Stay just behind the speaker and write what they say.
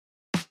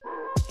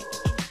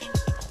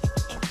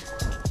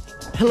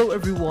Hello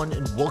everyone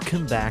and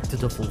welcome back to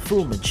the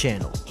Fulfillment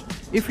channel.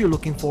 If you're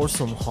looking for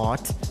some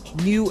hot,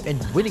 new and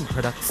winning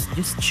products,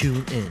 just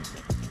tune in.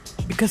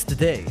 Because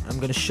today, I'm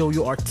gonna show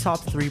you our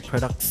top 3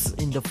 products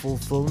in the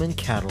Fulfillment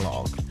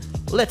catalog.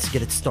 Let's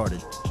get it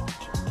started.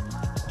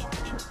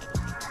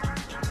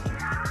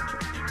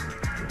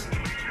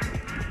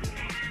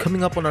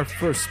 Coming up on our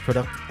first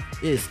product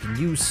is the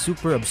new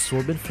Super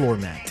Absorbent Floor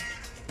Mat.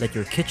 Let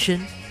your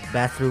kitchen,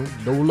 bathroom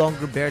no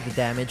longer bear the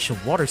damage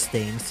of water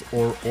stains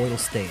or oil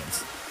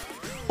stains.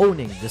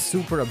 Owning the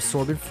Super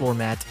Absorbent Floor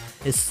Mat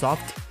is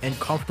soft and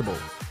comfortable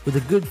with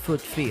a good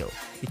foot feel.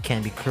 It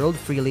can be curled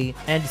freely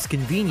and is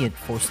convenient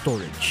for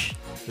storage.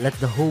 Let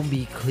the home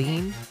be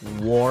clean,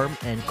 warm,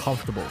 and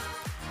comfortable.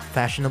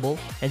 Fashionable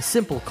and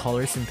simple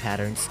colors and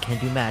patterns can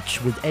be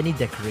matched with any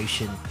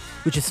decoration,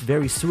 which is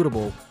very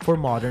suitable for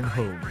modern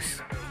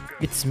homes.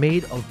 It's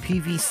made of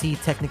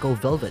PVC technical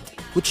velvet,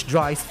 which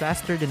dries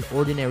faster than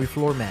ordinary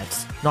floor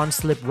mats.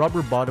 Non-slip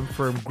rubber bottom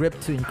firm grip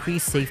to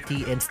increase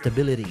safety and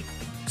stability.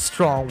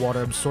 Strong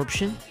water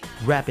absorption,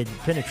 rapid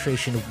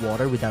penetration of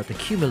water without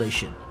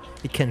accumulation.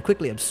 It can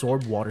quickly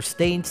absorb water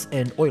stains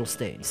and oil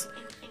stains.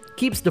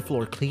 Keeps the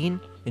floor clean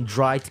and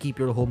dry to keep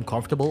your home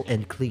comfortable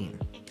and clean.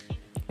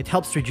 It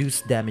helps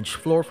reduce damaged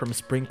floor from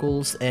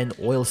sprinkles and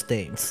oil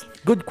stains.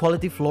 Good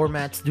quality floor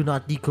mats do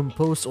not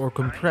decompose or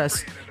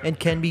compress and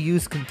can be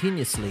used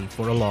continuously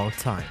for a long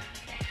time.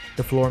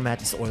 The floor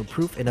mat is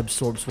oil-proof and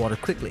absorbs water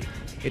quickly.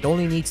 It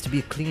only needs to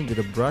be cleaned with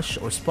a brush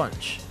or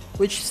sponge,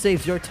 which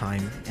saves your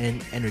time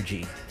and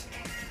energy.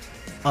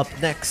 Up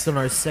next on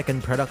our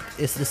second product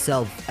is the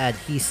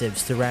self-adhesive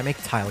ceramic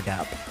tile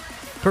gap.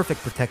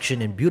 Perfect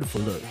protection and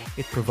beautiful look.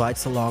 It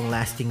provides a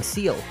long-lasting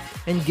seal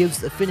and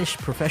gives a finished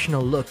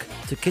professional look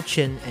to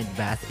kitchen and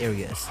bath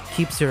areas.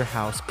 Keeps your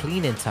house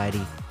clean and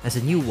tidy as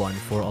a new one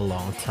for a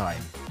long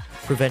time.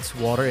 Prevents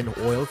water and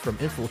oil from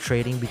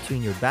infiltrating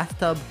between your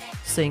bathtub,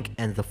 sink,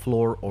 and the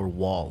floor or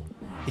wall.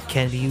 It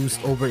can be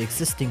used over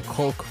existing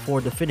caulk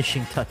for the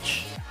finishing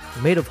touch.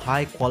 Made of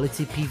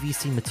high-quality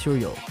PVC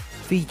material,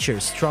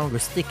 features stronger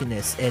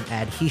stickiness and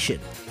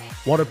adhesion.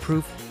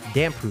 Waterproof,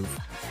 damp-proof,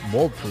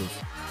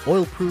 mold-proof,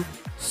 oil-proof,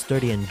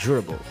 sturdy and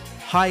durable.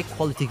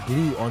 High-quality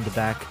glue on the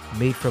back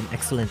made from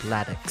excellent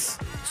latex.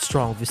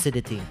 Strong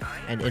viscidity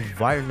and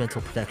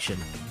environmental protection.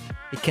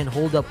 It can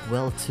hold up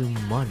well to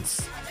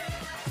months.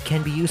 It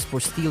can be used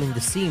for sealing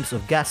the seams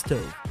of gas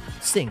stove,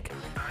 sink,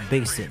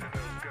 basin,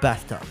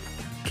 bathtub,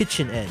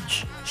 kitchen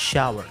edge,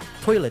 shower,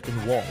 toilet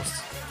and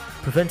walls.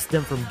 Prevents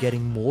them from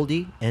getting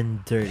moldy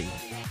and dirty.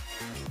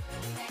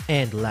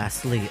 And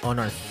lastly, on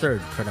our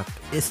third product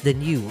is the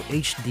new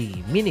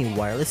HD mini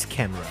wireless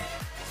camera.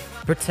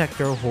 Protect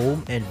your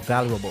home and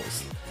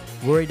valuables.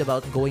 Worried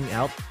about going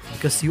out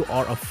because you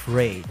are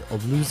afraid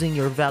of losing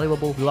your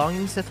valuable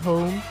belongings at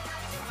home?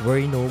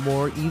 Worry no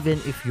more even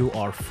if you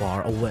are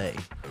far away.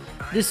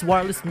 This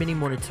wireless mini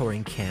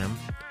monitoring cam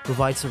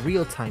provides a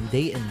real-time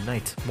day and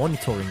night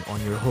monitoring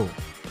on your home.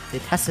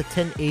 It has a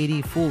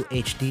 1080 Full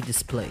HD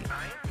display.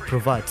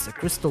 Provides a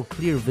crystal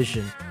clear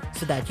vision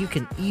so that you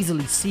can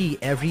easily see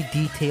every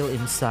detail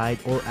inside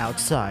or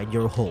outside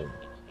your home.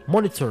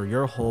 Monitor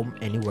your home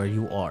anywhere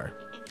you are.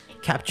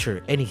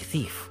 Capture any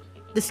thief.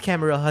 This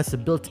camera has a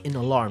built-in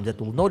alarm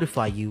that will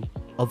notify you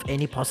of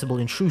any possible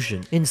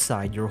intrusion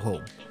inside your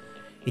home.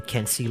 It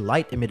can see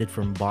light emitted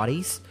from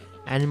bodies,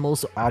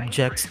 animals, or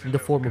objects in the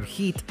form of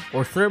heat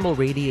or thermal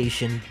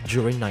radiation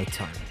during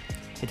nighttime.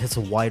 It has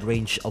a wide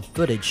range of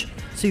footage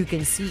so you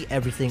can see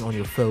everything on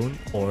your phone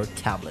or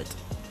tablet.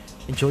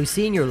 Enjoy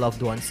seeing your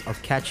loved ones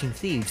of catching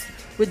thieves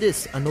with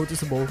this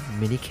unnoticeable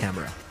mini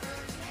camera.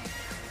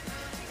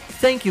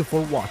 Thank you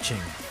for watching.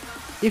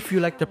 If you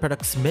like the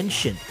products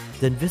mentioned,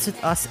 then visit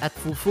us at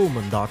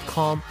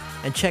fulfillman.com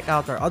and check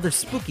out our other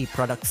spooky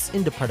products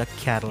in the product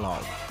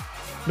catalog.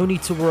 No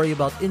need to worry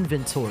about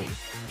inventory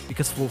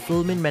because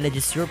Fulfillment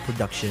manages your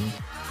production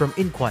from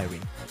inquiry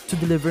to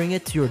delivering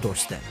it to your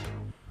doorstep.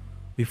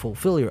 We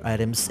fulfill your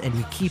items and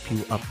we keep you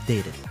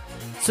updated.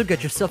 So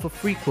get yourself a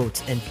free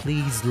quote and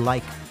please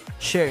like,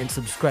 share and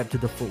subscribe to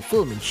the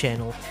Fulfillment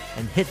channel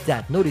and hit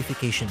that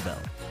notification bell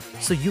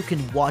so you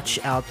can watch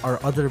out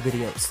our other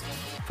videos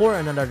for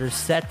another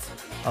set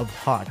of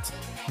hot,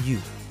 new,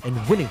 and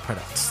winning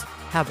products.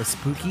 Have a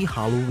spooky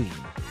Halloween.